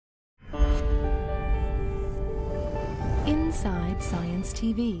Inside Science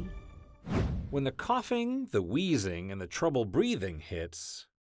TV. When the coughing, the wheezing, and the trouble breathing hits,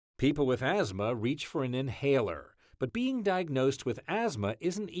 people with asthma reach for an inhaler. But being diagnosed with asthma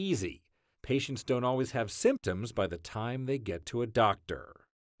isn't easy. Patients don't always have symptoms by the time they get to a doctor.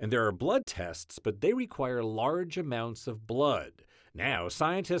 And there are blood tests, but they require large amounts of blood. Now,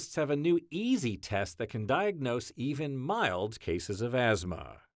 scientists have a new easy test that can diagnose even mild cases of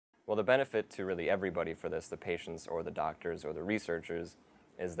asthma. Well, the benefit to really everybody for this, the patients or the doctors or the researchers,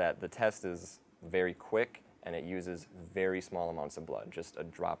 is that the test is very quick and it uses very small amounts of blood, just a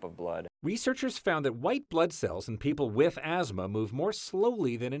drop of blood. Researchers found that white blood cells in people with asthma move more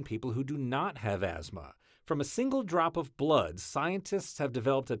slowly than in people who do not have asthma. From a single drop of blood, scientists have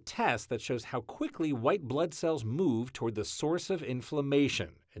developed a test that shows how quickly white blood cells move toward the source of inflammation,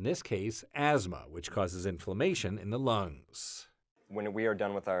 in this case, asthma, which causes inflammation in the lungs. When we are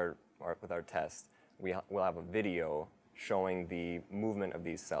done with our test, we'll have a video showing the movement of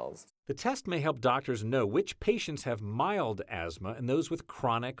these cells. The test may help doctors know which patients have mild asthma and those with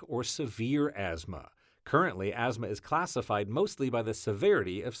chronic or severe asthma. Currently, asthma is classified mostly by the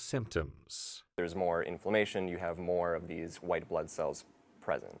severity of symptoms. There's more inflammation, you have more of these white blood cells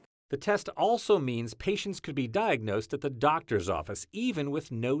present. The test also means patients could be diagnosed at the doctor's office, even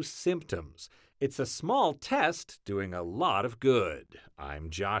with no symptoms. It's a small test doing a lot of good.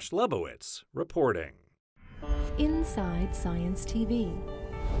 I'm Josh Lebowitz, reporting. Inside Science TV.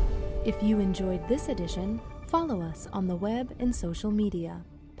 If you enjoyed this edition, follow us on the web and social media.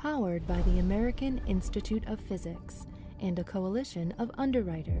 Powered by the American Institute of Physics and a coalition of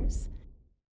underwriters.